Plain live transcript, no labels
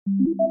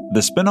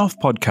The Spin-off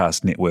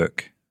Podcast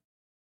Network.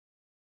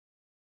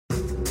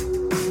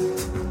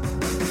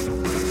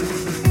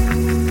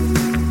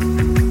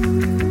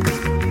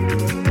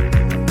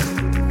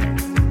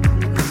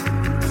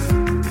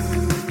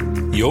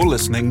 You're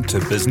listening to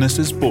Business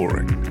is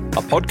Boring,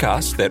 a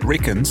podcast that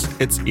reckons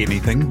it's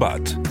anything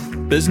but.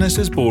 Business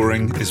is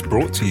Boring is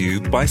brought to you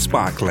by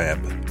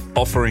SparkLab,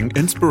 offering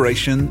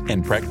inspiration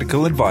and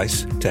practical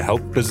advice to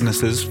help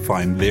businesses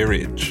find their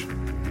edge.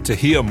 To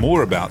hear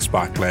more about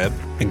SparkLab,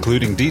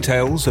 including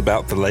details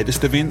about the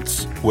latest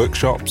events,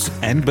 workshops,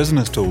 and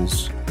business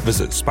tools,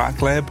 visit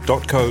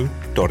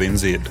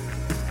sparklab.co.nz.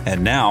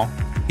 And now,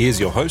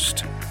 here's your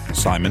host,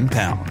 Simon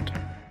Pound.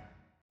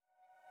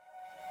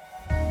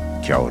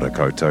 Kia ora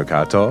koutou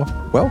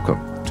katoa.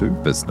 Welcome to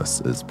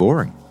Business is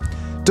Boring.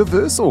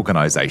 Diverse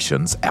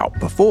organisations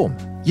outperform,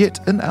 yet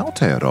in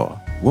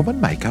Aotearoa, women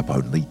make up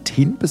only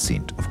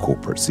 10% of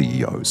corporate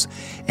CEOs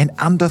and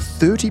under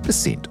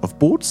 30% of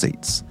board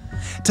seats.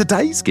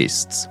 Today's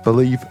guests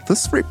believe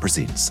this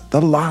represents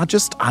the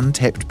largest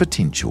untapped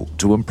potential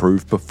to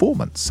improve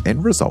performance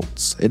and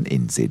results in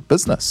NZ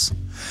business.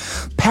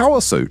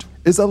 Powrsuit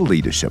is a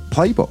leadership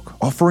playbook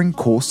offering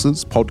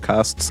courses,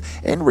 podcasts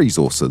and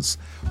resources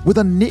with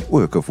a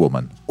network of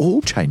women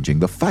all changing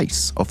the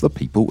face of the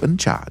people in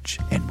charge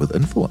and with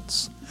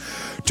influence.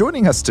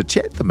 Joining us to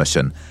chat the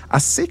mission are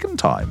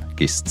second-time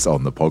guests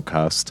on the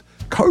podcast,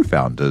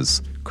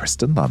 co-founders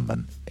Kristen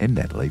Lundman and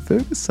Natalie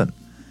Ferguson.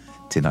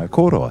 Tēnā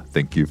koroa,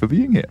 thank you for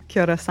being here.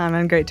 Kia ora,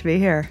 Simon. Great to be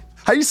here.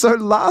 Hey, so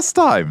last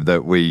time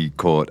that we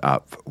caught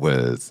up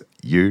with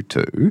you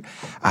two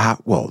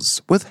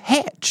was with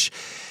Hatch.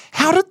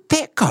 How did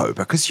that go?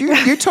 Because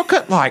you took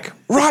it like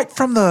right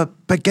from the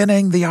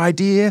beginning, the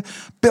idea,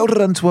 built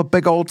it into a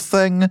big old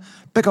thing,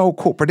 big old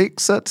corporate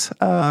exit,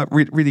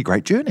 really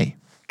great journey.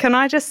 Can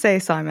I just say,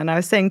 Simon, I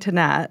was saying to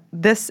Nat,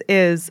 this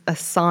is a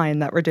sign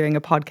that we're doing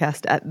a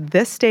podcast at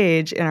this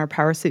stage in our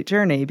Powrsuit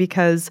journey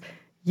because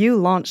you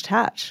launched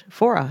Hatch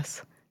for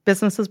us.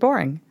 Business is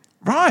Boring.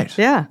 Right.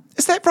 Yeah.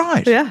 Is that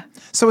right? Yeah.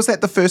 So is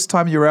that the first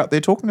time you were out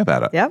there talking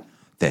about it? Yep.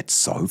 That's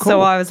so cool.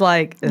 So I was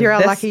like, You're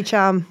a lucky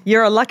charm.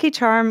 You're a lucky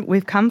charm.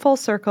 We've come full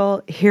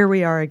circle. Here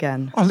we are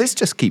again. Oh, let's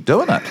just keep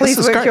doing it. Please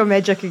work your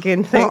magic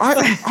again. Thanks.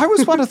 Well, I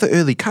was one of the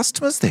early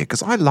customers there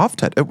because I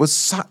loved it. It was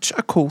such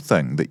a cool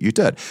thing that you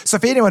did. So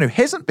for anyone who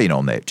hasn't been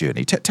on that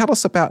journey, tell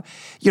us about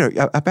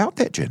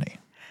that journey.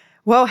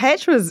 Well,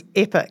 Hatch was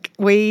epic.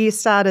 We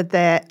started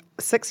that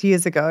 6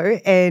 years ago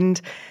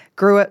and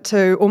grew it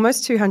to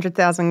almost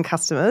 200,000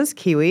 customers,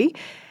 Kiwi,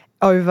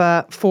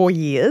 over 4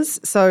 years.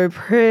 So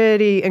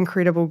pretty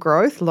incredible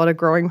growth, a lot of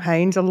growing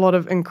pains, a lot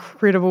of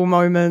incredible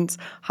moments,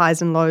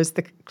 highs and lows,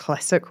 the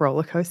classic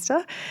roller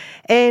coaster,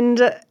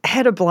 and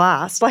had a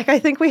blast. I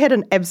think we had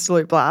an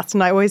absolute blast.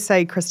 And I always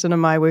say Kristen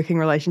and my working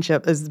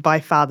relationship is by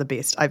far the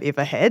best I've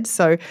ever had.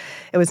 So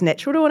it was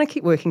natural to want to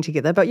keep working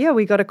together. But yeah,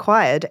 we got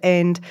acquired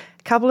and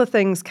a couple of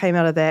things came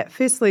out of that.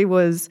 Firstly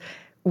was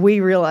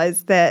we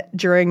realized that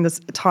during this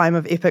time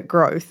of epic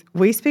growth,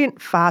 we spent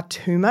far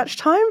too much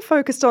time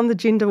focused on the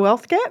gender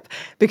wealth gap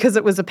because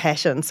it was a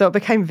passion. So it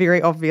became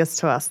very obvious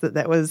to us that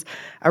that was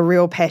a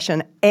real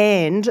passion.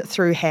 And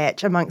through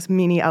Hatch, amongst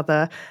many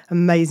other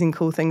amazing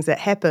cool things that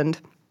happened,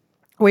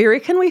 we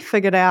reckon we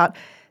figured out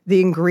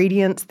the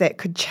ingredients that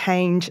could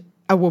change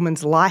a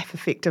woman's life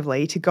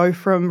effectively, to go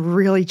from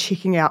really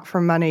checking out for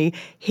money,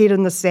 head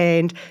in the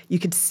sand, you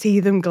could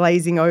see them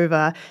glazing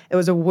over, it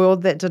was a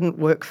world that didn't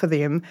work for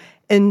them,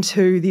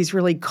 into these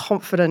really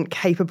confident,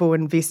 capable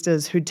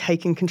investors who'd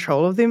taken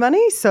control of their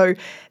money. So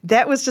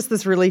that was just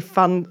this really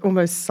fun,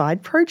 almost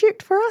side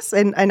project for us.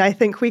 And I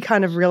think we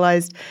kind of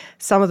realized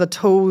some of the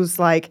tools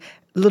like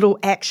little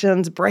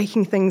actions,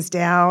 breaking things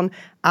down,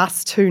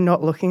 us two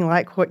not looking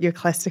like what your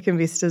classic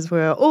investors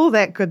were, all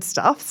that good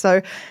stuff.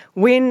 So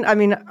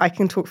I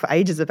can talk for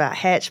ages about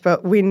Hatch,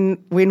 but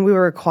when we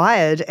were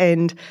acquired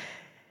and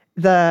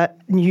the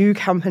new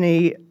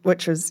company,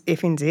 which was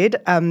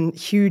FNZ,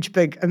 huge,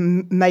 big,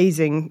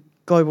 amazing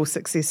global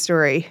success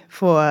story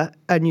for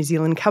a New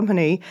Zealand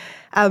company,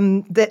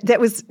 that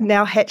was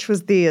now Hatch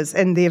was theirs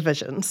and their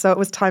vision. So it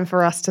was time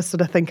for us to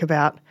sort of think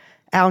about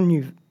our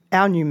new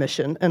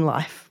mission in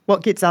life,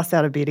 what gets us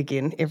out of bed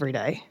again every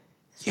day.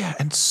 Yeah,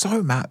 and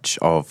so much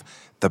of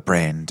the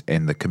brand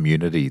and the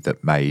community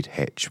that made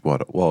Hatch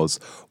what it was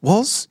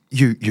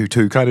you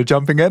two kind of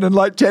jumping in and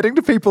like chatting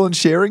to people and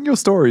sharing your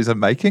stories and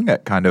making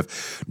it kind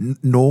of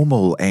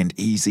normal and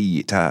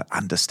easy to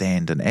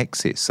understand and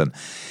access. And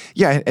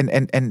yeah,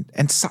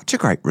 and such a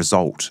great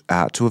result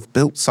to have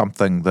built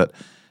something that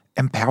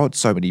empowered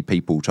so many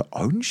people to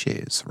own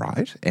shares,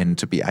 right? And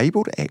to be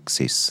able to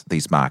access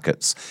these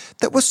markets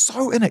that were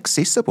so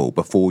inaccessible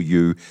before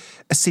you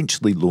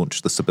essentially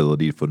launched this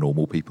ability for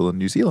normal people in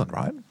New Zealand,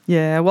 right?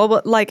 Yeah,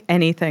 well, like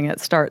anything,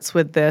 it starts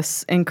with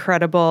this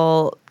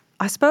incredible,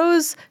 I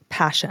suppose,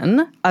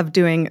 passion of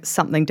doing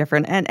something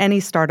different. And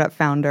any startup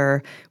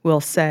founder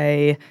will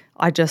say,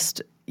 I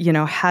just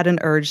had an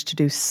urge to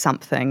do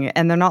something,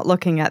 and they're not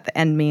looking at the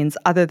end means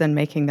other than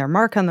making their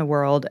mark on the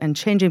world and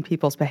changing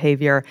people's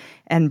behavior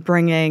and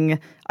bringing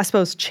I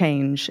suppose,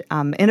 change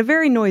in a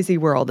very noisy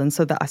world. And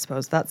so I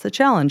suppose that's the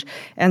challenge.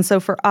 And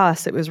so for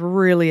us, it was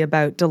really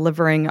about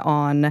delivering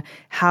on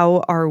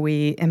how are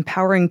we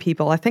empowering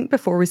people. I think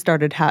before we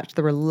started Hatch,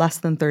 there were less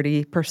than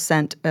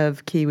 30%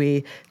 of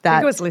Kiwi that— I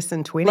think it was less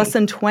than 20. Less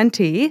than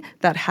 20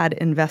 that had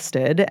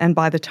invested. And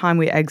by the time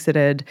we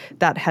exited,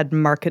 that had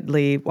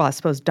markedly, well, I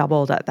suppose,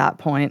 doubled at that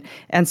point.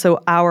 And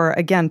so our,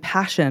 again,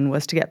 passion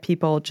was to get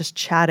people just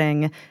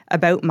chatting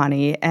about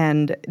money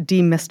and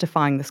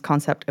demystifying this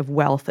concept of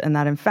wealth, and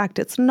that, in fact,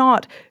 it's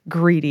not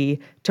greedy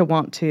to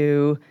want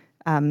to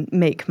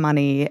make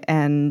money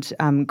and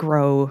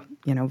grow,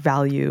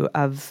 value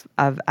of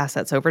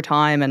assets over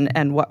time,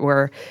 and what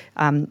we're,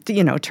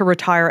 to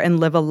retire and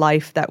live a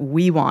life that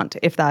we want.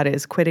 If that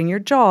is quitting your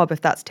job,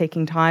 if that's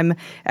taking time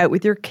out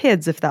with your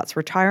kids, if that's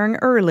retiring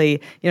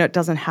early, it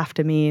doesn't have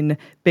to mean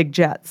big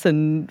jets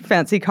and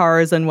fancy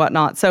cars and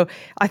whatnot. So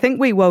I think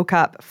we woke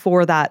up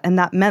for that, and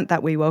that meant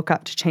that we woke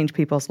up to change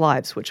people's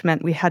lives, which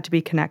meant we had to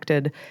be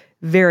connected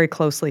very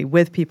closely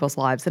with people's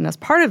lives. And as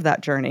part of that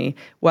journey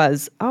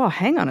was, oh,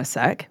 hang on a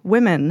sec,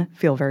 women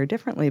feel very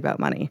differently about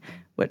money,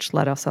 which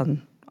led us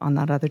on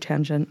that other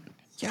tangent.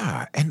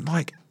 Yeah, and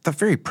like the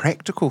very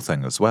practical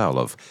thing as well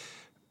of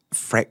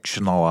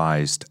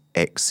fractionalized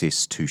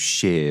access to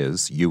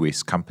shares,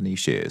 US company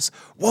shares,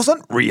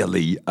 wasn't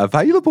really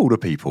available to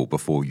people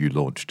before you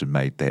launched and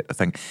made that a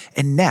thing.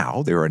 And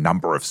now there are a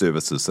number of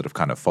services that have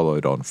kind of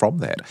followed on from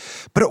that.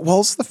 But it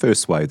was the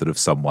first way that if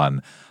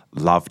someone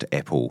loved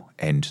Apple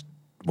and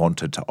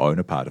wanted to own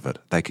a part of it,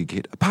 they could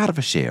get a part of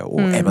a share,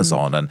 or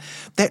Amazon. And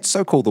that's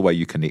so cool, the way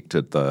you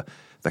connected the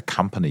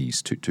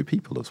companies to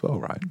people as well,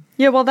 right?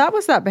 Yeah, well, that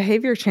was that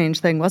behavior change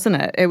thing, wasn't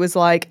it? It was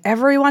like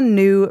everyone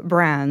knew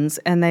brands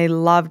and they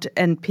loved,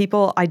 and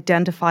people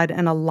identified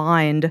and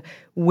aligned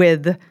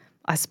with,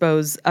 I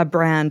suppose, a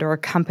brand or a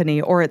company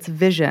or its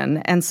vision.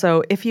 And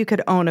so if you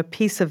could own a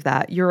piece of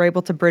that, you're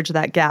able to bridge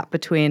that gap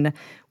between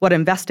what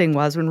investing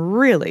was, when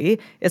really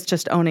it's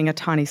just owning a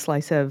tiny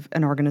slice of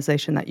an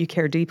organization that you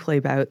care deeply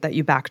about, that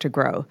you back to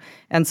grow.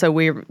 And so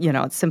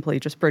it's simply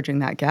just bridging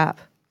that gap.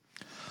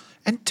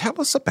 And tell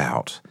us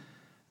about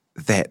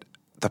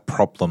the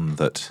problem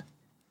that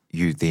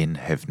you then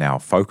have now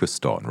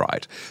focused on,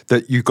 right?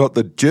 That you got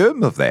the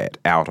germ of that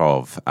out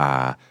of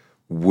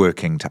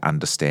working to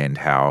understand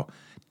how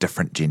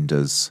different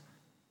genders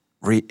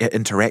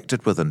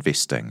interacted with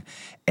investing,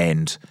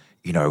 and,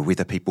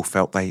 whether people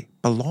felt they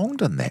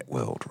belonged in that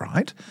world,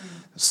 right?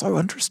 So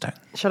interesting.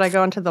 Should I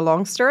go into the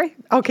long story?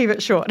 I'll keep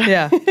it short.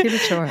 Yeah, keep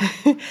it short.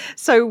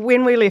 So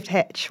when we left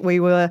Hatch, we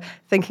were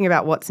thinking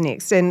about what's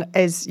next. And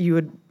as you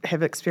would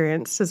have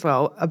experienced as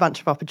well, a bunch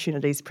of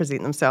opportunities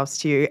present themselves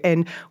to you.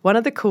 And one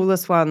of the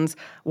coolest ones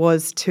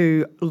was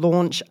to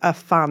launch a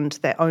fund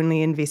that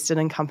only invested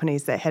in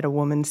companies that had a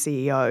woman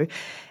CEO,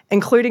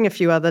 including a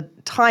few other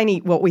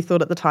what we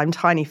thought at the time,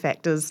 tiny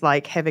factors,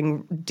 like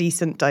having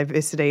decent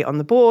diversity on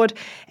the board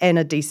and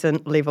a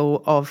decent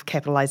level of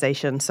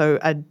capitalization, so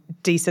a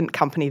decent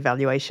company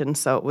valuation,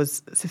 so it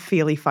was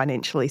fairly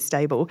financially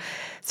stable.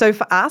 So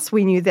for us,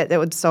 we knew that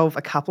would solve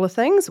a couple of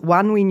things.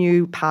 One, we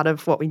knew part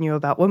of what we knew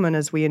about women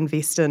is we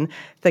invest in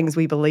things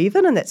we believe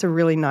in, and that's a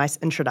really nice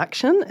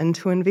introduction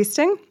into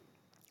investing.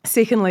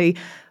 Secondly,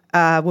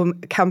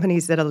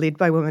 companies that are led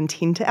by women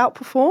tend to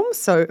outperform,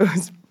 so it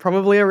was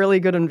probably a really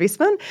good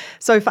investment.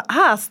 So for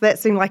us, that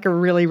seemed like a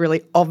really,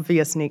 really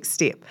obvious next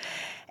step.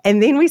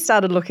 And then we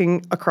started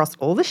looking across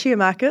all the share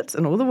markets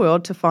in all the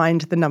world to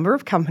find the number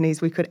of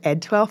companies we could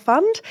add to our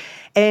fund.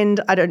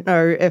 And I don't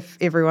know if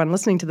everyone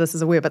listening to this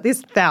is aware, but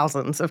there's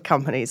thousands of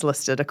companies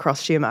listed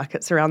across share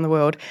markets around the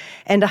world,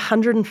 and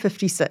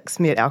 156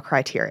 met our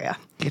criteria.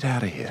 Get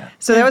out of here.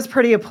 So that was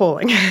pretty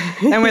appalling.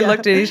 And we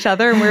looked at each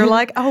other and we were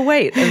like, oh,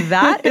 wait,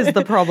 that is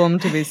the problem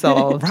to be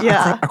solved. Right,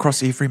 Yeah.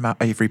 across every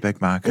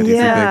big market,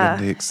 Yeah.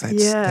 every big index.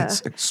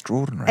 That's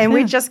extraordinary. And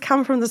we'd just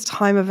come from this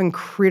time of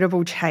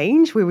incredible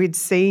change where we'd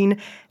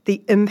seen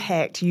the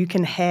impact you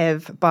can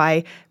have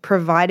by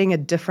providing a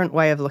different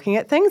way of looking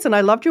at things. And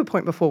I loved your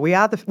point before. We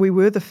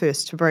were the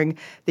first to bring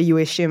the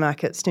US share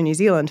markets to New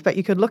Zealand, but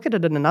you could look at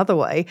it in another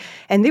way.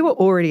 And there were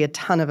already a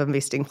ton of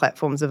investing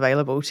platforms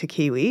available to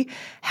Kiwi.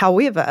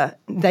 However,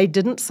 they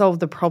didn't solve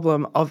the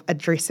problem of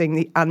addressing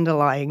the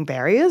underlying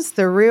barriers,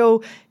 the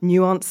real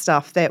nuanced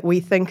stuff that we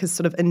think is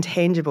sort of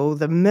intangible,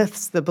 the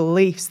myths, the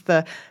beliefs,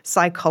 the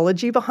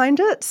psychology behind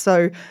it.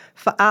 So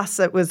for us,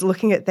 it was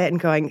looking at that and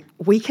going,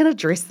 we can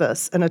address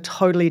this in a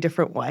totally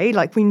different way.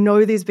 Like, we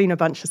know there's been a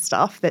bunch of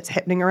stuff that's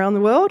happening around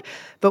the world,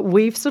 but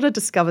we've sort of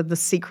discovered the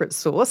secret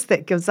sauce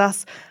that gives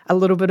us a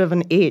little bit of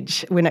an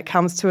edge when it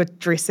comes to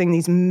addressing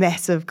these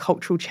massive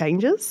cultural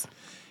changes.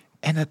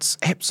 And it's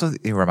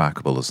absolutely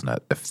remarkable, isn't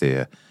it, if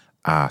there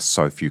are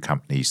so few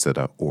companies that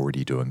are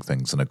already doing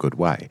things in a good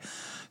way.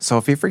 So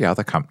if every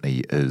other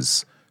company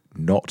is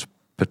not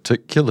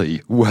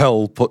particularly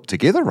well put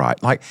together,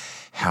 right? Like,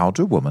 how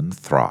do women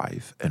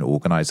thrive in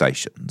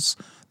organisations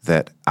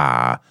that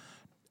are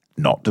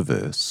not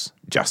diverse,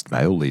 just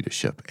male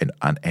leadership, and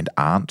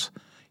aren't,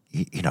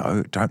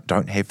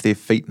 don't have their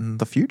feet in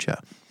the future?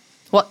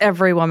 Well,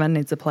 every woman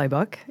needs a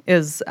playbook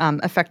is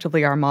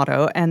effectively our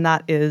motto, and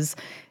that is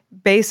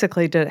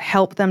basically to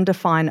help them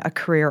define a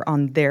career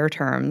on their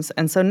terms.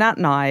 And so Nat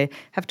and I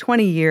have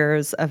 20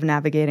 years of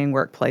navigating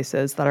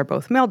workplaces that are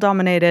both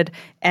male-dominated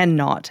and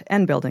not,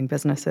 and building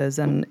businesses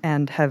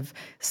and have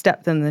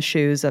stepped in the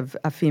shoes of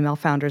female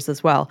founders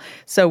as well.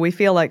 So we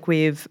feel like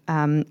we've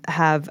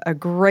have a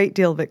great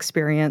deal of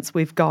experience.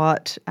 We've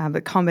got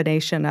a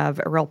combination of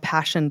a real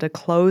passion to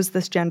close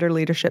this gender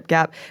leadership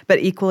gap, but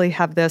equally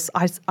have this,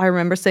 I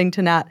remember saying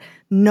to Nat,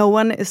 no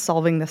one is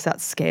solving this at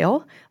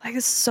scale. Like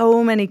there's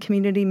so many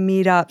community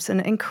meetups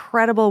and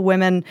incredible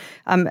women,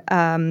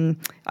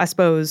 I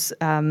suppose.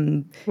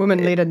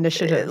 Women-led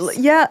initiatives.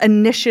 Yeah,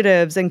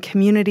 initiatives and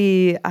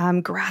community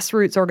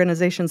grassroots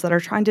organizations that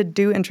are trying to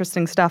do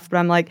interesting stuff. But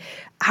I'm like,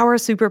 our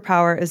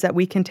superpower is that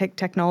we can take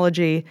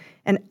technology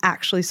and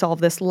actually solve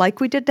this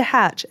like we did to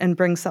Hatch and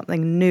bring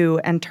something new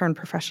and turn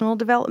professional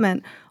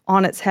development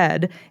on its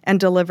head and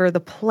deliver the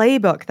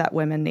playbook that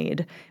women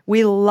need.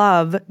 We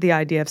love the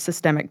idea of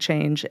systemic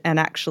change and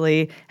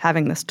actually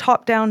having this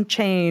top-down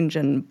change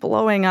and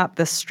blowing up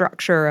this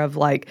structure of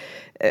like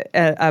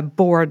a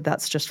board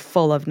that's just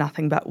full of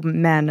nothing but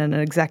men and an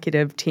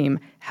executive team.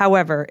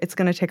 However, it's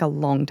going to take a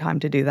long time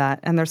to do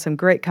that, and there's some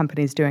great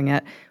companies doing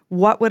it.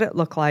 What would it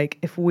look like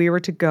if we were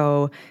to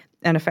go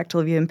and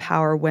effectively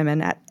empower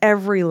women at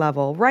every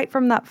level, right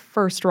from that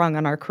first rung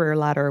on our career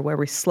ladder where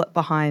we slip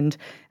behind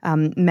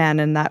men,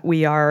 and that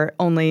we are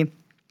only,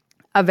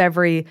 of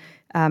every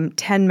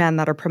 10 men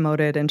that are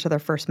promoted into their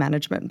first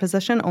management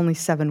position, only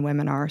 7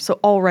 women are. So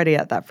already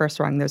at that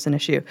first rung, there's an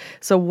issue.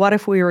 So what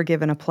if we were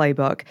given a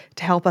playbook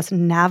to help us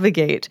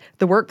navigate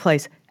the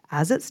workplace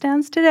as it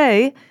stands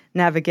today,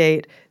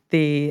 navigate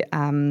the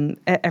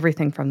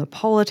everything from the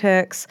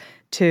politics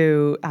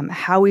to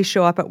how we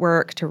show up at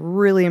work, to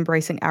really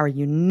embracing our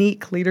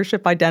unique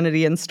leadership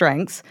identity and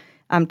strengths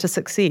to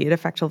succeed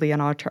effectively on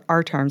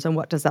our terms. And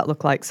what does that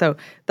look like? So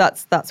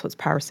that's what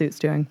Powrsuit's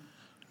doing.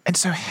 And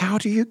so how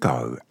do you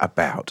go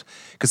about,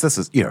 because this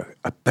is,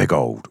 a big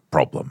old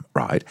problem,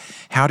 right?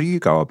 How do you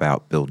go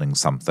about building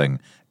something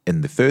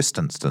in the first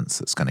instance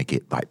that's going to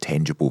get like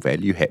tangible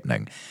value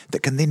happening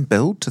that can then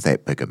build to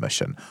that bigger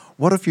mission?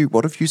 What have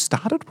you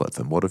started with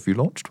and what have you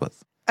launched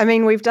with? I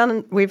mean, we've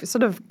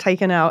sort of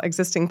taken our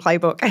existing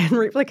playbook and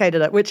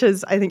replicated it, which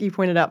is, I think you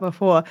pointed out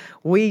before,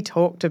 we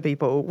talk to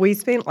people. We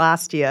spent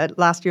last year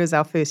was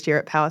our first year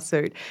at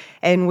Powrsuit,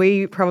 and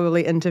we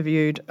probably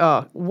interviewed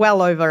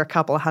well over a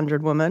couple of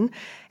hundred women.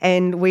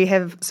 And we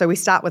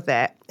start with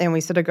that and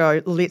we sort of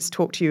go, let's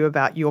talk to you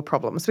about your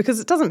problems, because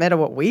it doesn't matter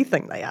what we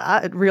think they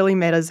are. It really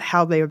matters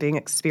how they are being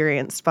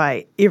experienced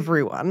by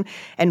everyone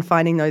and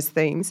finding those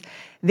themes.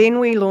 Then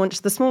we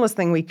launched the smallest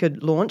thing we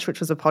could launch,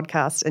 which was a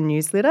podcast and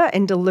newsletter,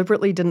 and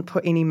deliberately didn't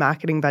put any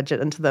marketing budget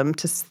into them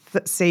to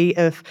see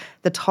if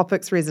the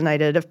topics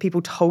resonated, if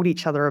people told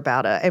each other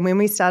about it. And when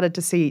we started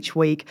to see each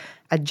week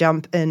a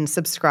jump in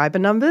subscriber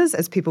numbers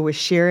as people were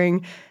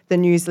sharing the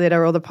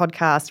newsletter or the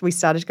podcast, we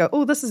started to go,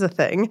 oh, this is a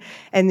thing.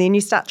 And then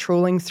you start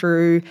trawling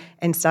through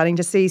and starting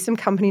to see some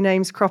company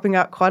names cropping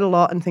up quite a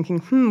lot and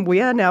thinking,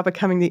 we are now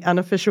becoming the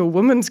unofficial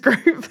women's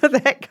group for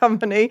that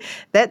company.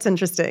 That's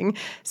interesting.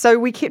 So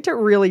we kept it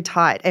really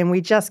tight and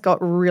we just got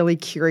really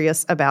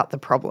curious about the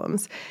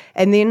problems.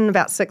 And then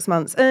about 6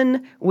 months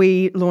in,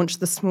 we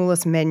launched the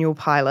smallest manual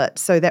pilot.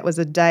 So that was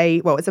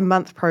it's a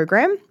month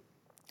program.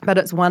 But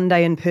it's 1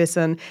 day in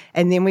person.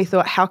 And then we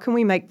thought, how can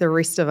we make the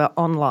rest of it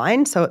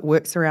online so it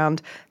works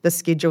around the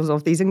schedules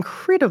of these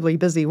incredibly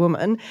busy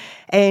women?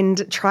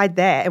 And tried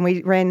that. And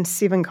we ran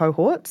 7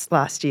 cohorts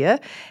last year.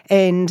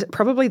 And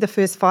probably the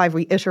first 5,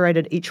 we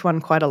iterated each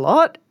one quite a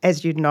lot.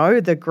 As you know,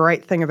 the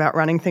great thing about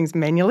running things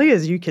manually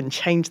is you can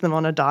change them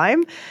on a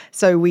dime.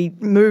 So we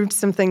moved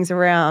some things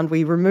around.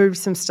 We removed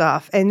some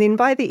stuff. And then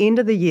by the end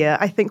of the year,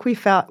 I think we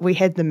felt we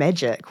had the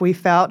magic.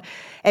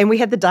 And we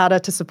had the data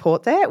to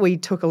support that. We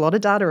took a lot of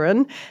data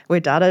in. We're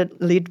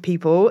data-led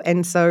people.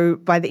 And so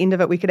by the end of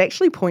it, we could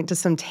actually point to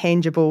some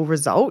tangible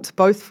results,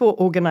 both for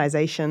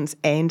organizations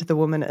and the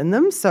women in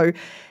them. So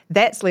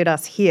that's led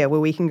us here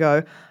where we can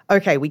go,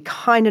 okay, we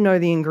kind of know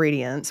the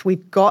ingredients.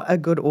 We've got a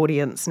good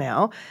audience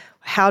now.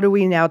 How do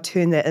we now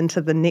turn that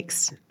into the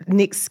next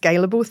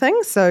scalable thing?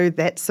 So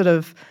that's sort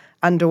of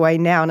underway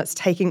now. And it's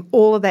taking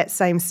all of that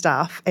same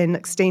stuff and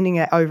extending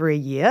it over a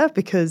year,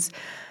 because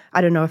I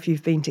don't know if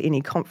you've been to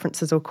any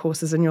conferences or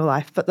courses in your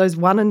life, but those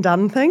one and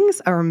done things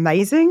are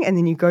amazing. And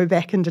then you go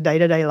back into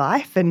day-to-day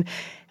life and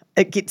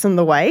it gets in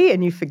the way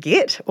and you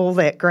forget all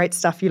that great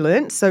stuff you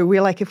learned. So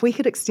we're like, if we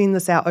could extend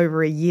this out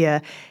over a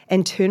year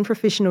and turn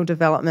professional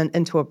development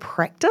into a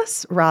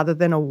practice rather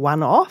than a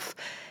one-off,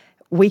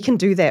 we can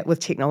do that with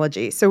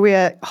technology. So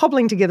we're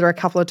hobbling together a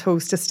couple of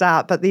tools to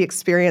start, but the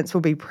experience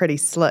will be pretty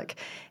slick.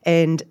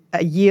 And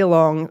a year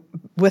long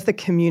with a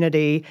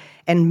community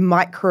and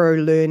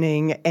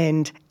micro-learning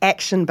and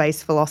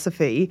action-based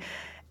philosophy,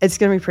 it's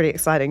going to be pretty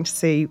exciting to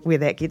see where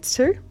that gets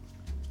to.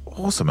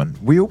 Awesome. And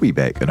we'll be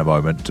back in a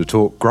moment to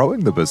talk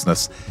growing the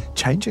business,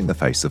 changing the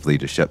face of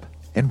leadership,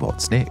 and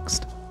what's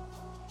next.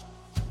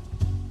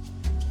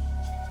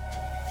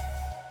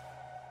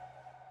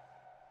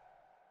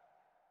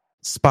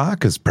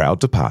 Spark is proud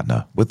to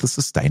partner with the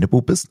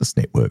Sustainable Business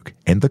Network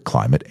and the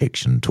Climate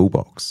Action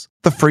Toolbox.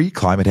 The free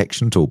Climate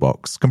Action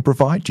Toolbox can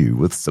provide you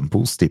with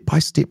simple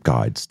step-by-step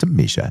guides to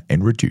measure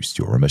and reduce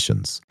your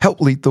emissions.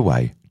 Help lead the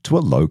way to a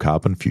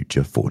low-carbon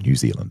future for New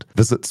Zealand.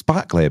 Visit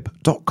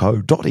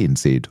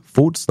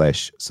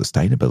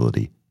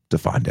sparklab.co.nz/sustainability to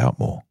find out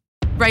more.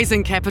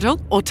 Raising capital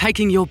or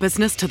taking your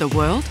business to the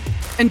world?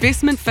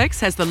 Investment Fix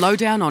has the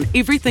lowdown on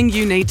everything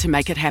you need to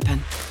make it happen.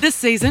 This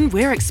season,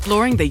 we're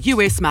exploring the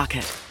US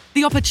market,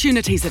 the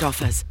opportunities it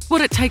offers,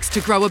 what it takes to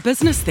grow a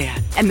business there,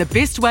 and the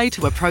best way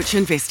to approach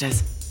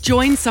investors.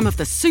 Join some of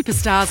the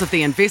superstars of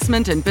the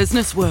investment and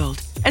business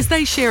world as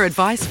they share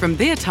advice from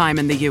their time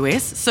in the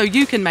US so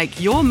you can make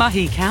your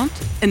mahi count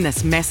in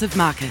this massive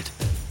market.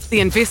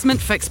 The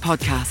Investment Fix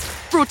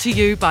podcast, brought to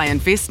you by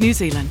Invest New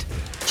Zealand.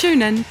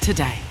 Tune in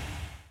today.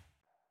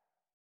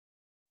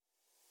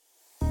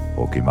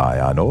 Hoki mai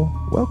anō,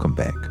 welcome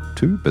back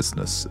to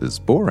Business is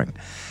Boring.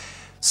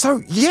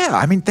 So yeah,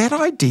 I mean, that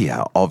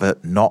idea of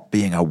it not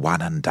being a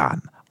one and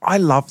done, I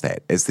love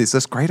that, as there's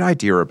this great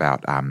idea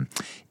about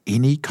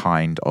any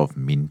kind of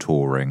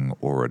mentoring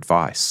or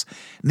advice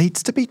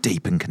needs to be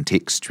deep and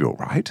contextual,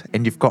 right?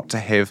 And you've got to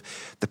have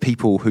the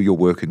people who you're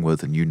working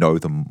with and you know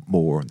them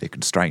more and their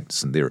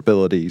constraints and their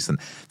abilities, and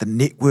the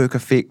network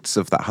effects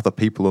of the other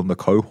people in the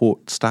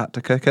cohort start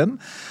to kick in.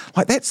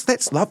 Like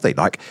that's lovely.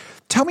 Like,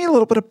 tell me a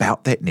little bit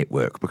about that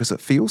network, because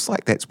it feels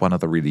like that's one of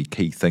the really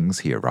key things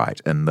here,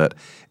 right? In that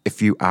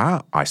if you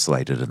are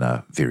isolated in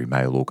a very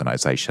male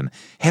organisation,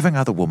 having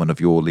other women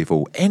of your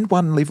level and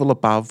one level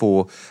above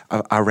or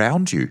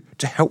around you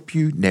to help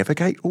you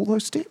navigate all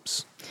those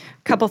steps.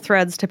 Couple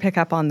threads to pick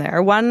up on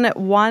there.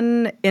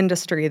 One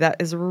industry that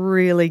is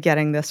really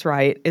getting this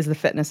right is the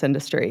fitness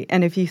industry.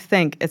 And if you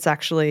think, it's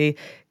actually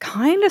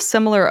kind of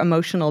similar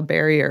emotional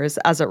barriers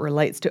as it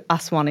relates to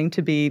us wanting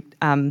to be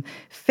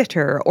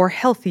fitter or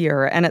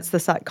healthier. And it's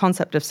this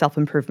concept of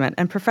self-improvement,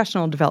 and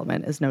professional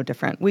development is no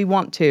different. We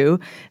want to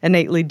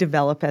innately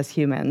develop as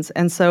humans.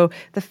 And so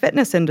the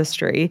fitness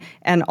industry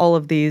and all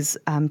of these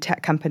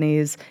tech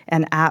companies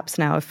and apps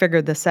now have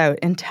figured this out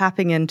in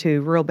tapping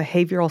into real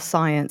behavioral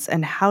science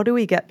and how do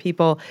we get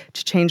people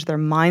to change their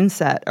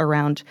mindset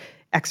around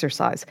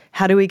exercise?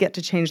 How do we get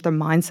to change their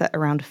mindset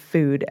around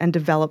food and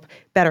develop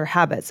better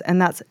habits?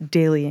 And that's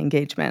daily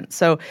engagement.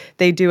 So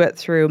they do it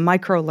through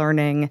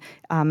micro-learning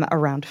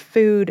around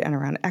food and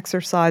around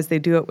exercise. They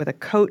do it with a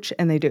coach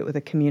and they do it with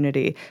a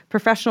community.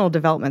 Professional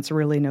development's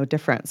really no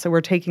different. So we're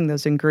taking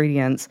those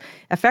ingredients.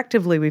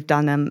 Effectively, we've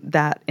done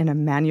that in a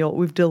manual.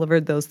 We've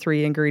delivered those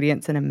 3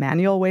 ingredients in a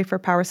manual way for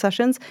power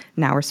sessions.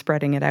 Now we're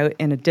spreading it out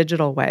in a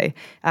digital way.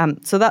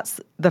 So that's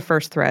the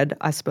first thread,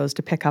 I suppose,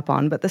 to pick up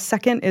on. But the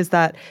second is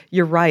that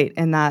you're right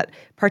in that,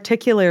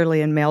 particularly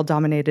in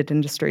male-dominated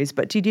industries,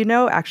 but did you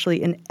know actually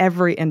in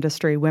every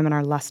industry, women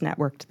are less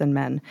networked than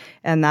men?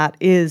 And that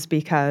is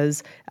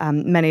because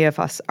many of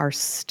us are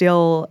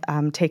still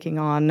taking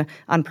on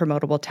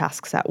unpromotable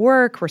tasks at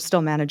work. We're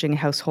still managing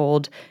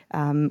household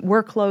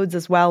workloads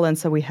as well. And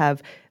so we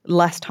have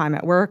less time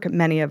at work.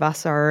 Many of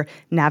us are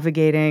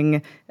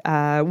navigating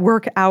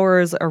work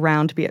hours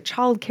around, be it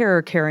childcare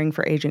or caring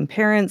for aging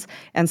parents.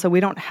 And so we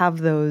don't have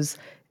those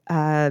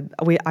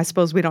I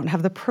suppose we don't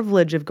have the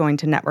privilege of going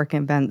to network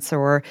events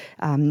or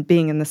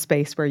being in the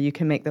space where you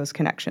can make those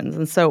connections.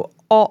 And so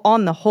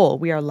on the whole,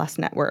 we are less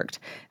networked.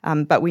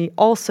 But we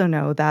also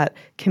know that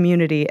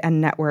community and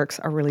networks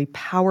are really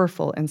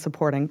powerful in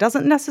supporting.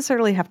 Doesn't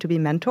necessarily have to be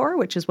mentor,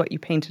 which is what you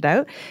painted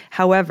out.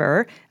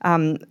 However,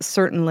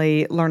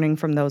 certainly learning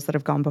from those that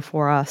have gone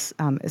before us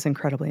is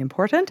incredibly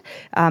important.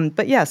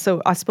 But yeah,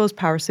 so I suppose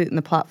Powrsuit and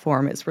the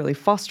platform is really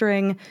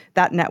fostering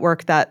that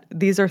network, that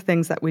these are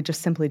things that we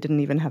just simply didn't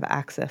even have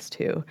access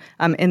to,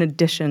 in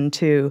addition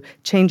to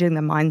changing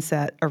the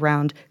mindset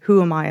around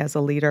who am I as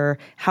a leader,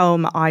 how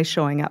am I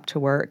showing up to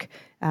work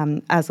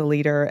as a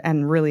leader,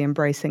 and really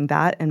embracing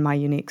that and my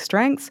unique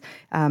strengths,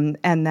 and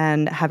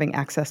then having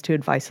access to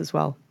advice as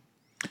well.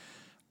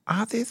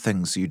 Are there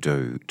things you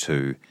do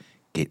to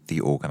get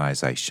the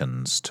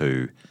organisations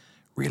to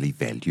really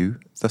value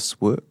this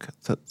work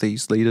that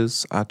these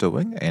leaders are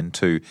doing and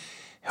to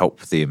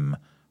help them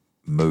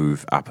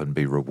move up and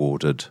be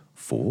rewarded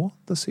for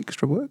this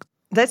extra work?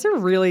 That's a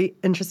really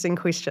interesting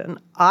question.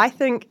 I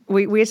think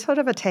we're sort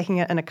of attacking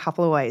it in a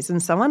couple of ways.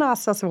 And someone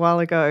asked us a while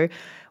ago,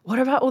 what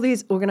about all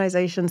these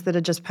organisations that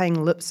are just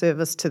paying lip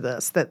service to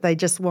this, that they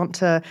just want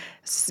to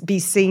be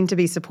seen to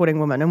be supporting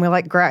women? And we're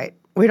like, great.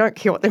 We don't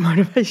care what their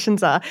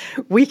motivations are.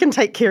 We can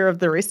take care of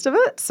the rest of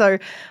it. So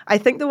I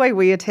think the way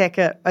we attack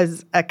it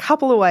is a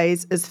couple of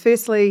ways. Is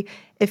firstly,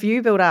 if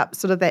you build up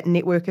sort of that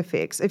network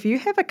effects, if you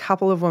have a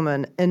couple of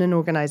women in an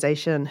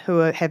organisation who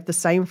have the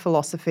same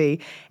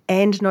philosophy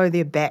and know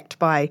they're backed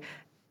by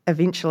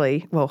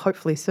eventually, well,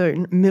 hopefully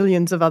soon,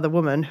 millions of other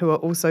women who are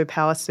also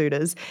power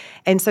suitors.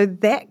 And so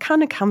that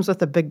kind of comes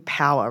with a big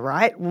power,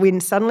 right? When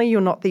suddenly you're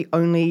not the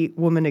only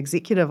woman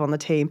executive on the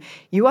team,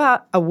 you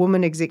are a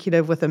woman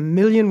executive with 1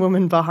 million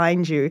women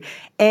behind you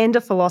and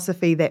a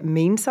philosophy that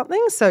means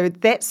something. So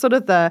that's sort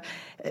of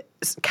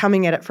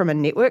coming at it from a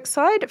network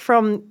side.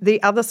 From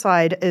the other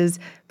side is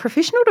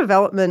professional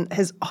development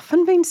has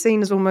often been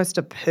seen as almost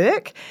a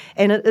perk,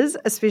 and it is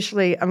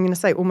especially, I'm going to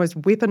say, almost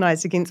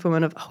weaponized against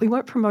women of, we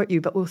won't promote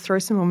you, but we'll throw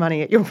some more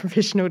money at your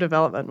professional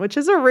development, which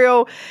is a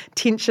real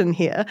tension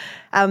here.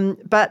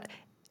 But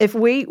if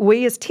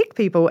we as tech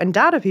people and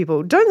data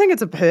people don't think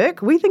it's a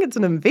perk, we think it's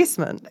an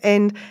investment.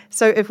 And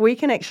so if we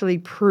can actually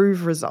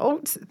prove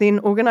results, then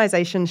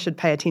organizations should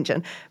pay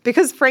attention.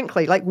 Because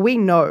frankly, we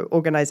know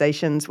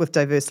organizations with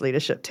diverse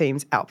leadership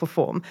teams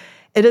outperform.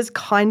 It is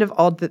kind of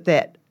odd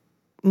that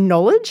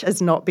knowledge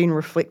has not been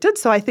reflected.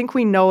 So I think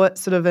we know it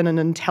sort of in an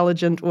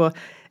intelligent or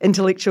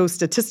intellectual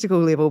statistical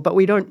level, but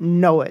we don't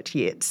know it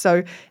yet.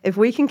 So if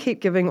we can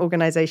keep giving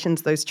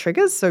organizations those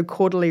triggers, so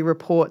quarterly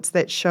reports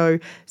that show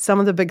some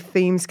of the big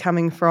themes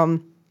coming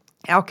from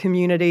our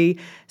community,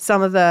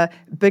 some of the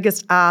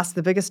biggest asks,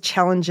 the biggest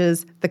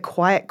challenges, the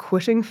quiet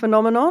quitting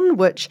phenomenon,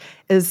 which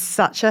is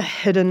such a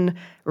hidden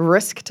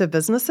risk to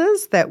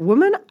businesses that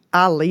women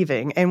are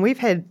leaving. And we've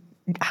had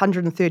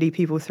 130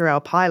 people through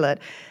our pilot.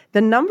 The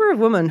number of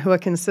women who are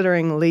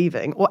considering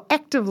leaving or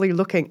actively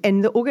looking,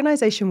 and the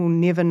organisation will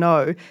never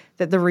know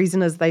that the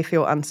reason is they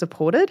feel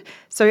unsupported.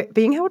 So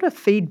being able to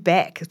feed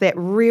back that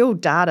real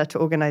data to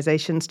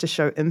organisations to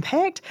show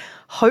impact,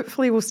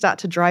 hopefully will start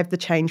to drive the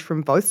change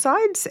from both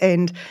sides.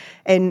 And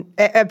in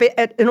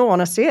all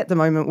honesty, at the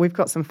moment, we've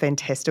got some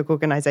fantastic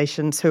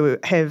organisations who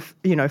have,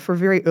 for a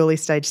very early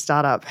stage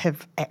startup,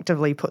 have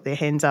actively put their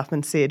hands up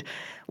and said,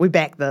 we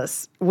back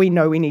this. We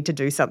know we need to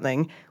do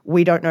something.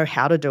 We don't know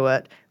how to do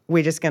it.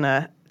 We're just going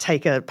to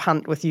take a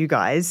punt with you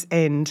guys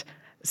and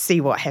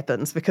see what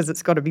happens, because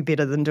it's got to be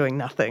better than doing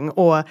nothing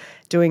or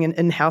doing an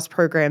in-house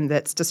program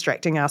that's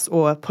distracting us,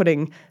 or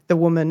putting the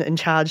woman in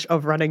charge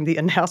of running the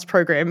in-house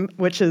program,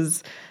 which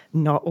is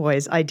not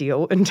always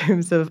ideal in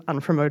terms of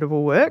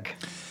unpromotable work.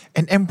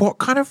 And what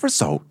kind of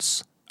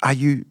results are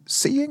you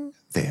seeing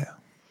there?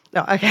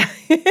 Oh, okay.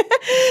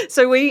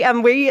 So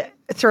we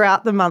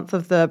throughout the month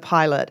of the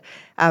pilot,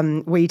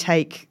 we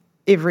take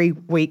every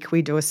week we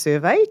do a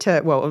survey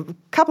a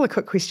couple of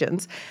quick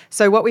questions.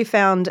 So what we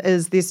found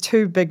is there's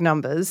two big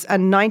numbers,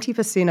 and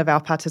 90% of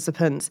our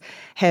participants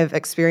have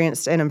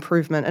experienced an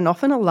improvement, and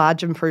often a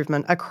large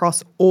improvement,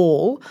 across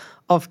all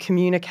of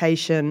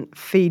communication,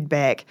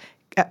 feedback,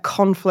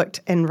 conflict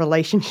and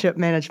relationship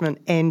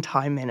management, and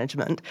time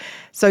management.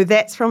 So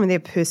that's from their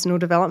personal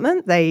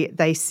development.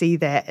 They see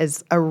that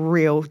as a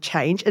real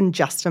change in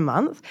just a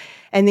month.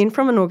 And then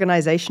from an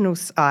organizational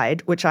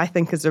side, which I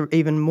think is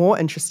even more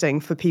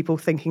interesting for people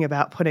thinking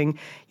about putting,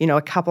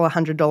 a couple of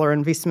 $100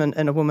 investment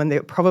in a woman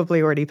they're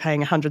probably already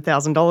paying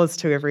 $100,000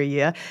 to every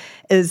year,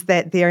 is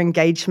that their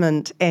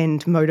engagement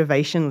and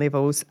motivation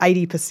levels,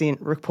 80%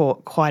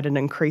 report quite an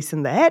increase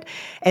in that.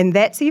 And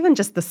that's even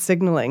just the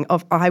signaling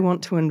of, I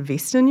want to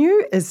invest in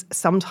you, is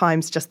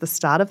sometimes just the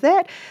start of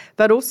that.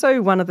 But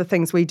also one of the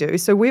things we do,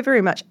 so we're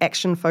very much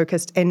action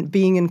focused and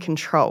being in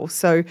control.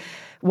 So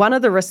one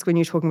of the risks when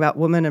you're talking about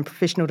women and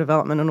professional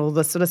development and all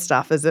this sort of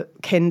stuff is it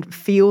can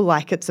feel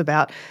like it's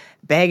about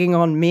bagging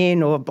on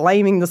men or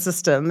blaming the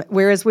system,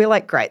 whereas we're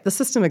like, great, the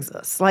system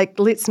exists.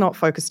 Let's not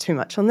focus too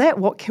much on that.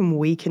 What can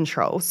we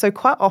control? So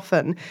quite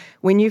often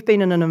when you've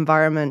been in an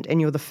environment and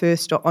you're the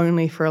first or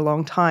only for a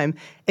long time,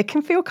 it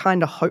can feel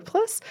kind of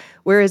hopeless.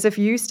 Whereas if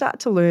you start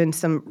to learn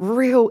some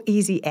real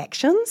easy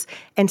actions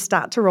and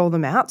start to roll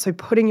them out, so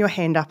putting your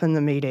hand up in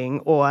the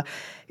meeting or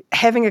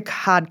having a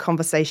hard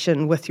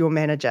conversation with your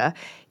manager,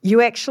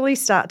 you actually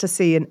start to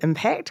see an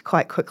impact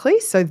quite quickly.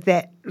 So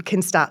that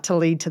can start to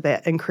lead to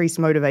that increased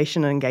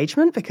motivation and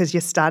engagement, because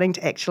you're starting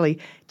to actually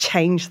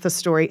change the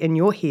story in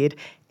your head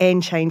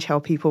and change how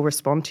people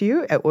respond to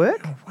you at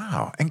work. Oh,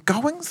 wow. And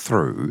going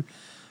through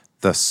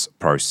this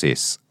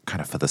process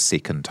kind of for the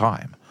second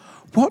time,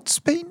 what's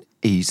been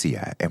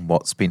easier and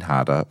what's been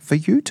harder for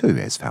you two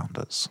as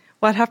founders?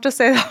 Well, I'd have to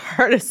say the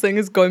hardest thing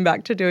is going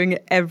back to doing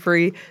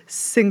every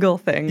single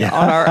thing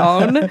on our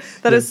own.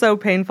 That is so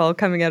painful,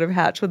 coming out of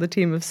Hatch with a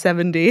team of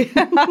 70,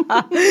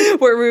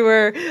 where we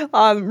were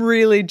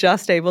really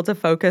just able to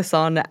focus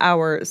on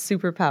our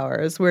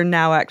superpowers. We're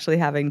now actually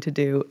having to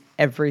do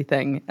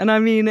everything. And I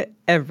mean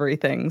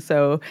everything.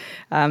 So,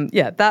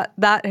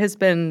 that has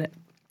been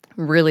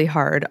really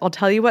hard. I'll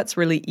tell you what's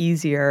really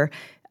easier.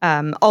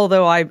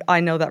 Although I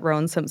know that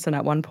Rowan Simpson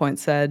at one point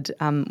said,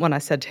 when I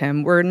said to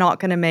him, we're not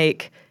going to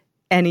make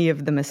any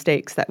of the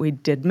mistakes that we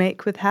did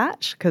make with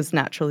Hatch, because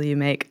naturally you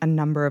make a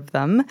number of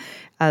them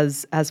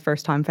as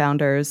first-time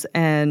founders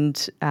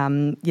and,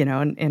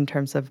 in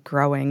terms of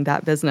growing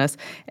that business.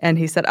 And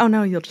he said, oh,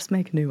 no, you'll just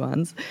make new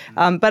ones.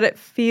 But it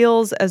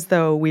feels as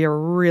though we are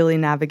really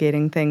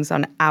navigating things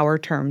on our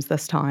terms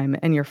this time.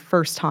 And your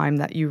first time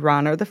that you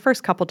run, or the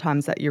first couple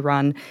times that you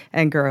run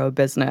and grow a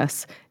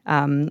business, I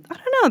don't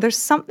know, there's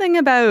something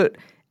about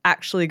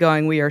actually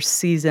going, we are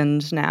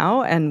seasoned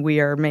now and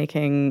we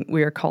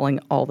are calling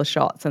all the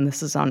shots, and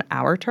this is on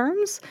our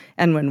terms.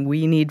 And when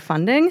we need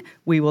funding,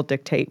 we will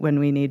dictate when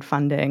we need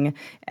funding.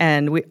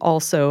 And we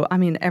also,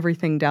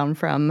 everything down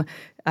from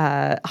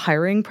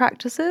hiring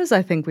practices.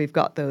 I think we've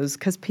got those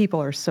because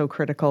people are so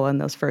critical,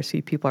 and those first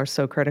few people are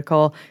so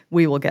critical.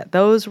 We will get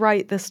those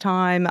right this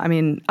time. I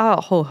mean,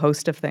 a whole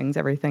host of things,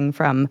 everything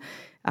from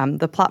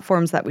the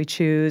platforms that we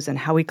choose and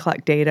how we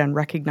collect data and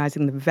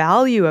recognizing the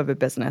value of a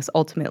business.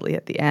 Ultimately,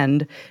 at the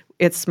end,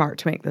 it's smart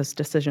to make those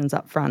decisions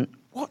up front.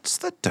 What's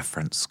the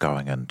difference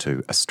going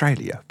into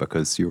Australia?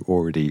 Because you're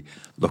already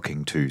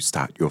looking to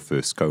start your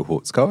first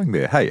cohorts going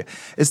there. Hey,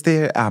 is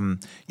there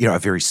a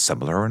very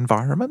similar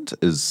environment?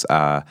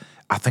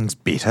 Are things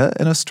better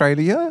in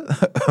Australia?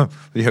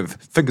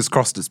 Fingers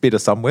crossed it's better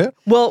somewhere.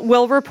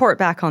 We'll report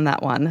back on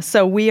that one.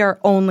 So we are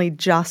only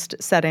just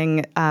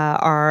setting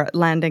our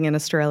landing in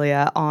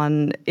Australia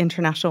on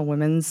International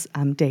Women's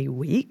Day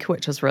week,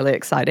 which is really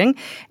exciting.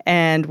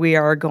 And we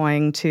are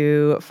going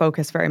to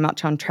focus very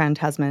much on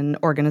Trans-Tasman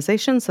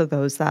organizations, so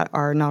those that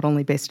are not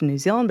only based in New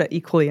Zealand, but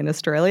equally in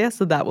Australia.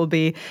 So that will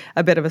be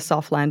a bit of a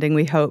soft landing,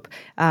 we hope,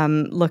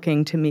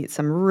 looking to meet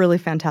some really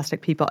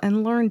fantastic people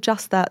and learn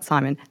just that,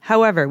 Simon.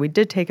 However, we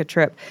did take a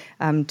trip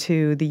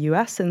to the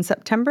US in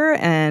September,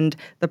 and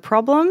the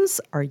problems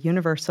are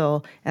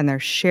universal and they're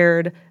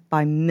shared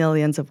by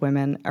millions of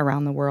women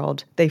around the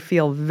world. They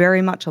feel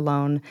very much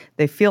alone,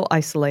 they feel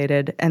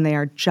isolated, and they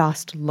are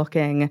just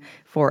looking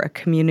for a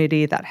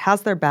community that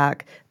has their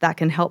back, that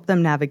can help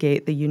them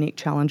navigate the unique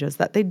challenges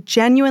that they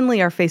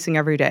genuinely are facing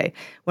every day.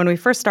 When we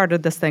first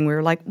started this thing, we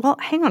were like, well,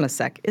 hang on a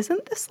sec,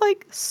 isn't this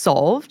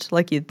solved?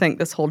 Like you'd think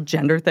this whole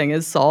gender thing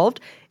is solved.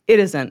 It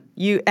isn't.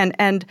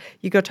 And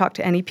you go talk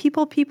to any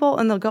people,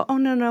 and they'll go, oh,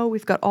 no,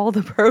 we've got all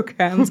the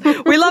programs.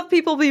 We love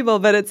people,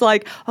 but it's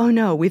like, oh,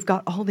 no, we've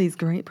got all these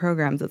great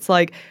programs. It's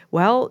like,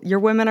 well, your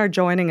women are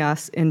joining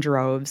us in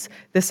droves.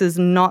 This is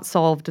not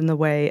solved in the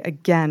way,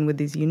 again, with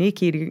these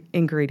unique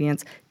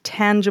ingredients,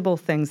 tangible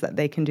things that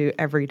they can do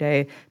every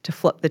day to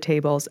flip the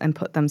tables and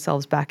put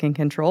themselves back in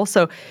control.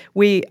 So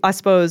I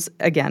suppose,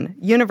 again,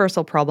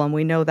 universal problem.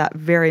 We know that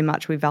very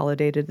much. We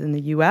validated in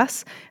the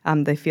US.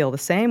 They feel the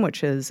same,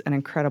 which is an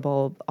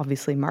incredible,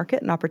 obviously,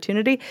 market and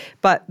opportunity.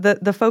 But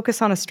the focus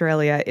on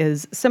Australia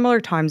is similar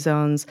time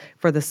zones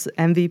for this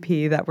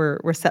MVP that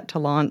we're set to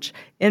launch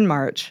in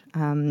March.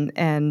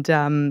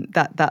 That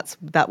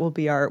will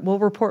be we'll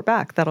report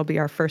back. That'll be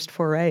our first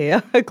foray,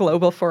 a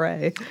global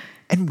foray.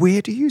 And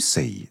where do you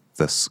see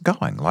this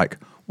going? Like,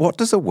 what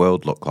does a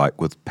world look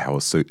like with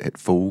Powrsuit at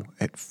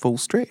full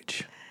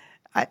stretch?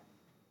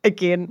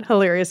 Again,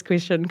 hilarious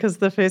question, because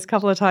the first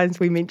couple of times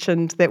we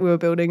mentioned that we were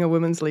building a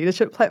women's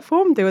leadership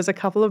platform, there was a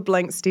couple of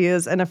blank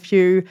stares and a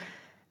few,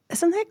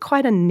 isn't that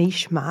quite a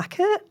niche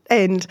market?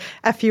 And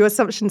a few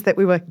assumptions that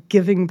we were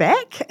giving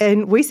back.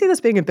 And we see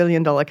this being $1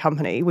 billion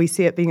company. We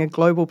see it being a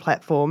global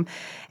platform.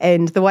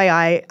 And the way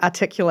I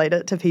articulate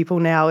it to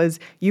people now is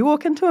you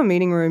walk into a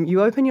meeting room,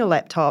 you open your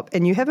laptop,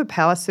 and you have a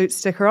Powrsuit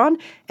sticker on,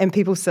 and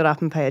people sit up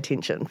and pay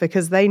attention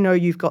because they know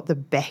you've got the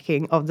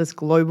backing of this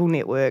global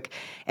network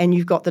and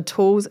you've got the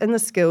tools and the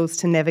skills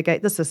to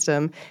navigate the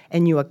system,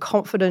 and you are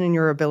confident in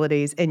your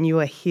abilities, and you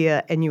are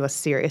here and you are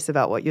serious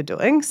about what you're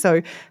doing.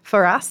 So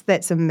for us,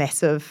 that's a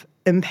massive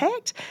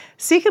impact.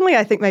 Secondly,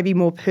 I think maybe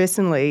more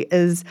personally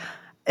is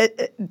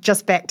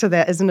just back to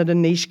that, isn't it a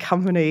niche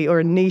company or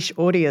a niche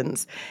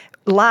audience?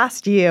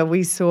 Last year,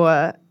 we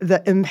saw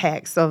the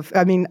impacts of,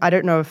 I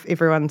don't know if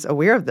everyone's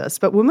aware of this,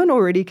 but women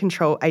already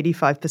control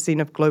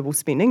 85% of global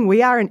spending.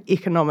 We are an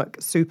economic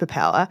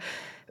superpower.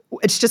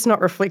 It's just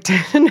not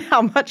reflected in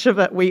how much of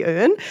it we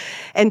earn.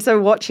 And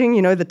so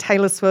watching, the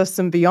Taylor Swifts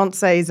and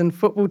Beyoncés and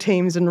football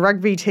teams and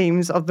rugby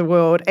teams of the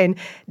world, and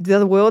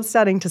the world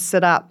starting to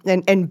sit up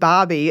and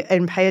Barbie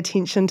and pay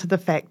attention to the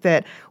fact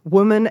that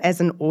women as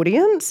an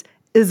audience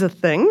is a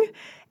thing.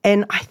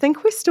 And I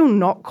think we're still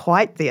not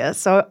quite there.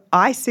 So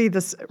I see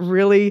this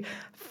really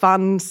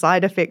fun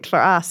side effect for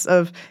us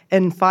of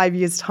in 5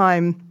 years'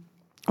 time,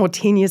 or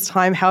 10 years'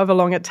 time, however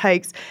long it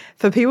takes,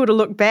 for people to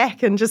look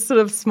back and just sort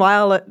of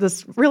smile at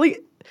this really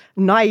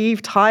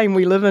naive time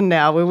we live in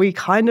now where we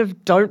kind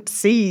of don't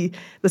see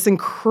this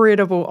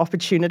incredible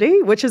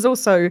opportunity, which is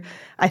also,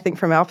 I think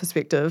from our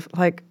perspective,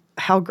 like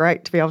how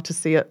great to be able to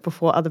see it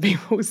before other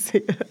people see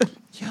it.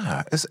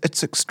 Yeah,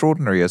 it's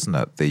extraordinary, isn't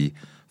it? The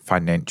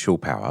financial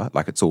power,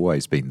 like it's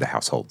always been the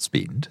household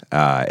spend,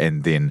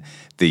 and then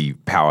the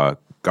power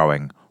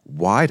going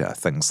wider,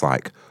 things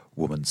like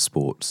women's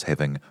sports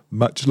having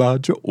much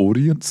larger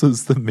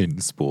audiences than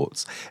men's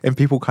sports, and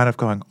people kind of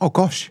going, oh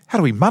gosh, how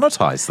do we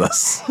monetize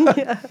this?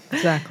 Yeah,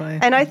 exactly.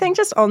 And I think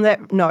just on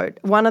that note,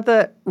 one of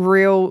the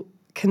real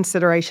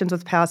considerations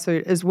with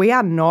Powrsuit is we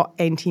are not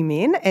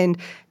anti-men, and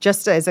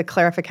just as a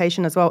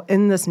clarification as well,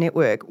 in this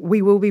network,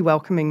 we will be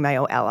welcoming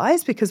male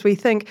allies because we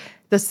think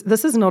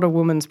This is not a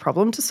woman's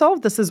problem to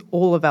solve. This is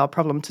all of our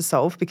problem to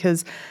solve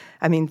because,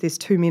 I mean, there's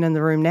two men in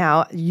the room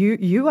now.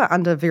 You are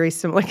under very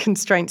similar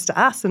constraints to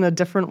us in a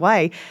different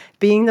way.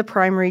 Being the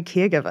primary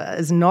caregiver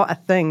is not a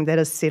thing that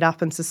is set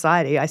up in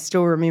society. I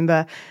still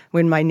remember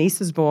when my niece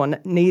was born,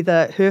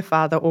 neither her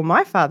father or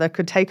my father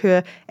could take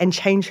her and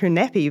change her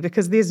nappy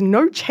because there's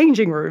no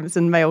changing rooms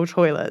in male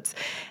toilets.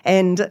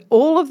 And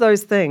all of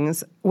those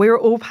things, we're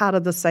all part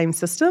of the same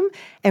system,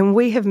 and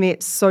we have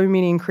met so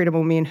many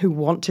incredible men who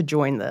want to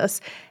join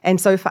this. And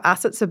so for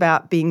us, it's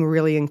about being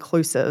really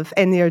inclusive,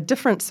 and there are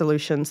different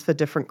solutions for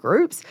different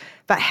groups,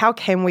 but how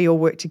can we all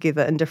work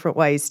together in different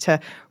ways to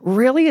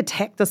really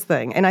attack this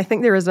thing? And I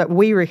think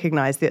we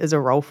recognise there is a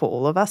role for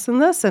all of us in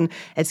this, and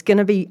it's going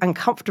to be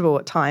uncomfortable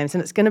at times,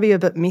 and it's going to be a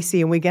bit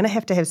messy, and we're going to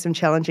have some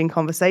challenging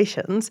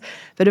conversations.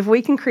 But if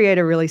we can create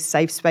a really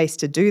safe space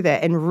to do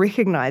that and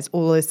recognise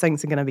all those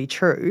things are going to be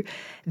true,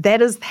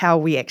 that is how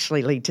we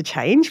actually lead to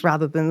change,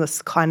 rather than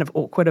this kind of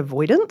awkward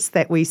avoidance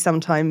that we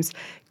sometimes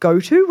go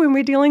to when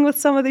we're dealing with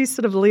some of these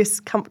sort of less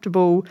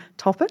comfortable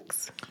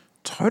topics.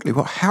 Totally.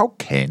 Well, how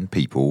can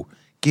people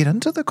get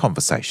into the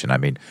conversation? I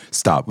mean,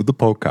 start with the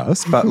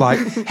podcast, but like,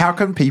 how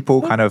can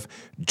people kind of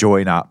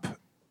join up,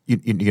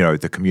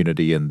 the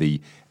community in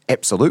the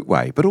absolute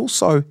way, but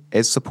also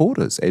as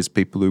supporters, as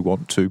people who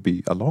want to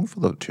be along for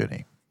the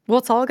journey? Well,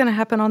 it's all going to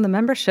happen on the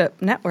membership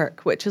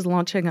network, which is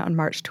launching on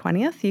March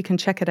 20th. You can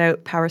check it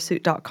out,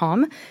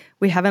 powrsuit.com.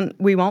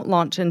 We won't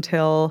launch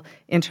until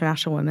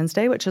International Women's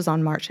Day, which is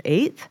on March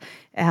 8th.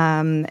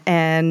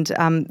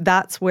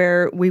 That's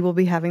where we will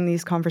be having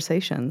these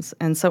conversations.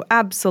 And so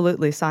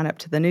absolutely sign up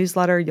to the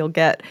newsletter. You'll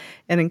get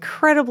an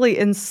incredibly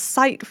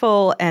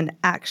insightful and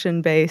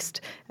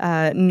action-based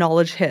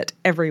knowledge hit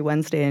every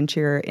Wednesday into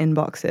your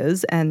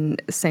inboxes.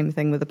 And same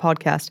thing with the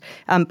podcast.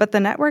 But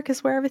the network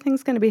is where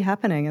everything's going to be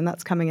happening. And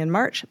that's coming in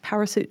March,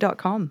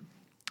 powrsuit.com.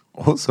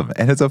 Awesome.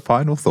 And as a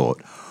final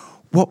thought,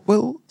 what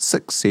will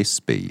success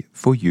be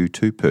for you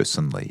two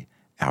personally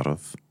out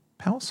of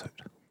Powrsuit?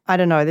 I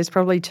don't know. There's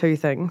probably two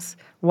things.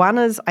 One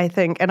is, I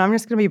think, and I'm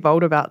just going to be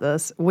bold about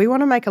this, we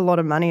want to make a lot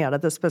of money out of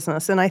this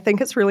business. And I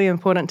think it's really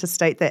important to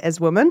state that as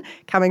women,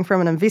 coming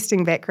from an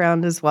investing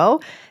background as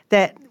well,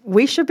 that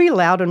we should be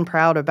loud and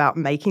proud about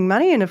making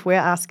money. And if we're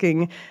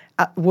asking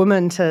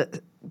women to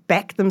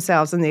back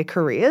themselves in their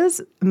careers,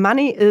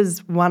 money is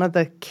one of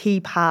the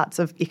key parts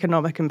of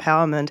economic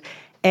empowerment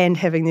and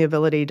having the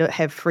ability to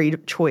have free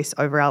choice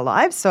over our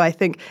lives. So I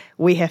think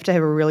we have to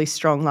have a really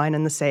strong line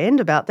in the sand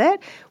about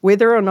that.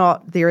 Whether or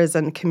not there is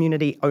a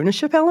community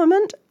ownership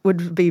element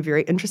would be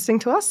very interesting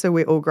to us. So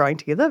we're all growing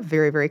together.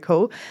 Very, very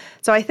cool.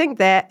 So I think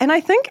that, and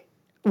I think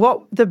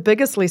what the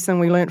biggest lesson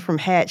we learned from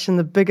Hatch and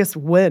the biggest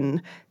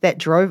win that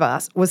drove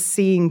us was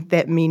seeing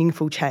that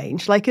meaningful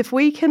change. Like if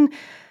we can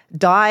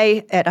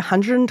die at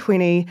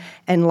 120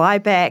 and lie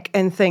back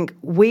and think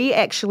we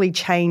actually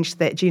changed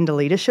that gender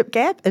leadership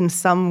gap in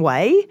some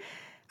way,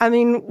 I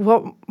mean,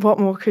 what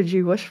more could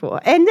you wish for?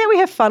 And that we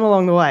have fun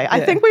along the way. Yeah.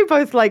 I think we're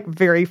both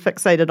very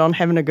fixated on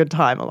having a good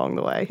time along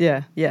the way.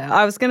 Yeah.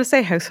 I was going to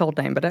say household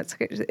name, but it's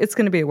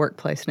going to be a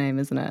workplace name,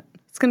 isn't it?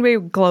 It's going to be a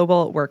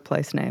global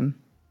workplace name.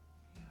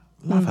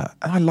 Love it.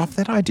 And I love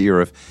that idea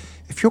of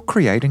if you're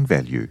creating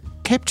value,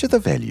 capture the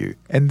value,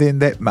 and then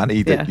that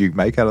money that you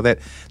make out of that,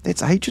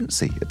 that's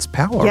agency. It's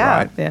power,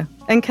 right? Yeah.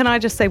 And can I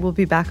just say we'll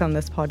be back on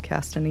this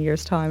podcast in a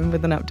year's time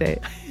with an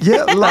update?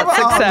 Yeah, love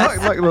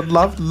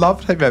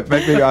love to have it.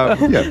 Maybe,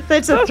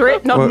 That's a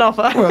threat, not an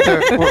offer. We'll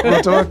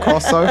do a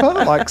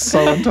crossover,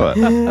 so into it.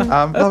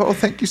 Well,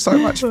 thank you so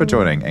much for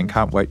joining, and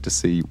can't wait to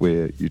see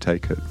where you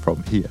take it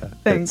from here.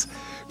 Thanks. It's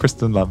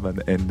Kristen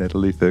Lundman and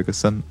Natalie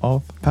Ferguson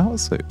of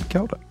Powrsuit.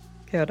 Kia ora.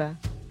 Kia ora.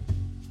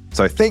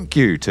 So thank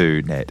you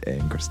to Nat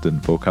and Kristen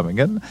for coming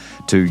in,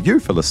 to you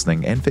for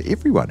listening, and for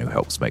everyone who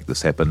helps make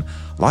this happen,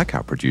 like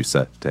our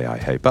producer, Te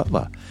Aihe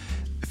Butler.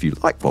 If you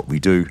like what we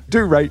do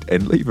rate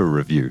and leave a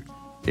review.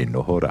 E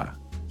noho rā.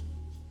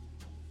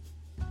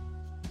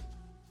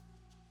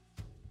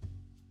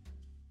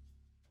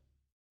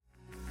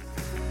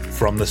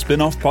 From the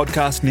Spin-Off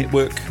Podcast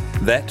Network,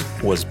 that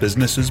was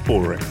Business is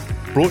Boring,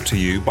 brought to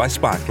you by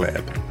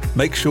SparkLab.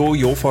 Make sure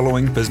you're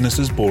following Business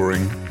is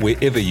Boring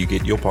wherever you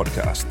get your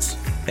podcasts.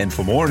 And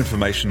for more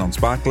information on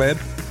SparkLab,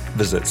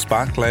 visit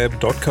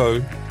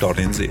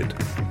sparklab.co.nz.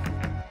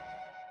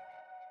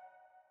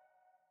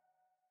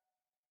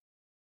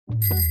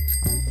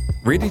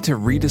 Ready to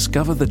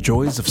rediscover the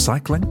joys of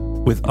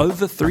cycling? With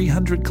over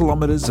 300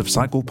 kilometres of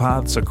cycle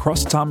paths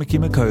across Tāmaki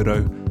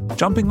Makaurau,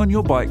 jumping on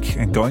your bike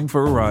and going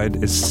for a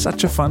ride is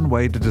such a fun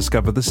way to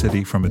discover the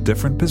city from a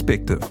different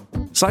perspective.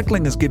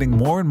 Cycling is getting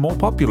more and more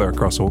popular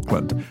across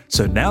Auckland,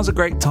 so now's a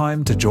great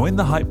time to join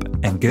the hype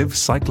and give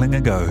cycling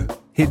a go.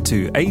 Head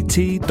to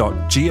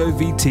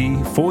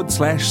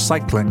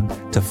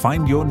at.govt/cycling to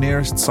find your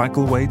nearest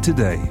cycleway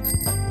today.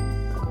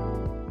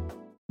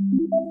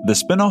 The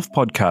Spin-Off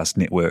Podcast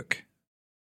Network.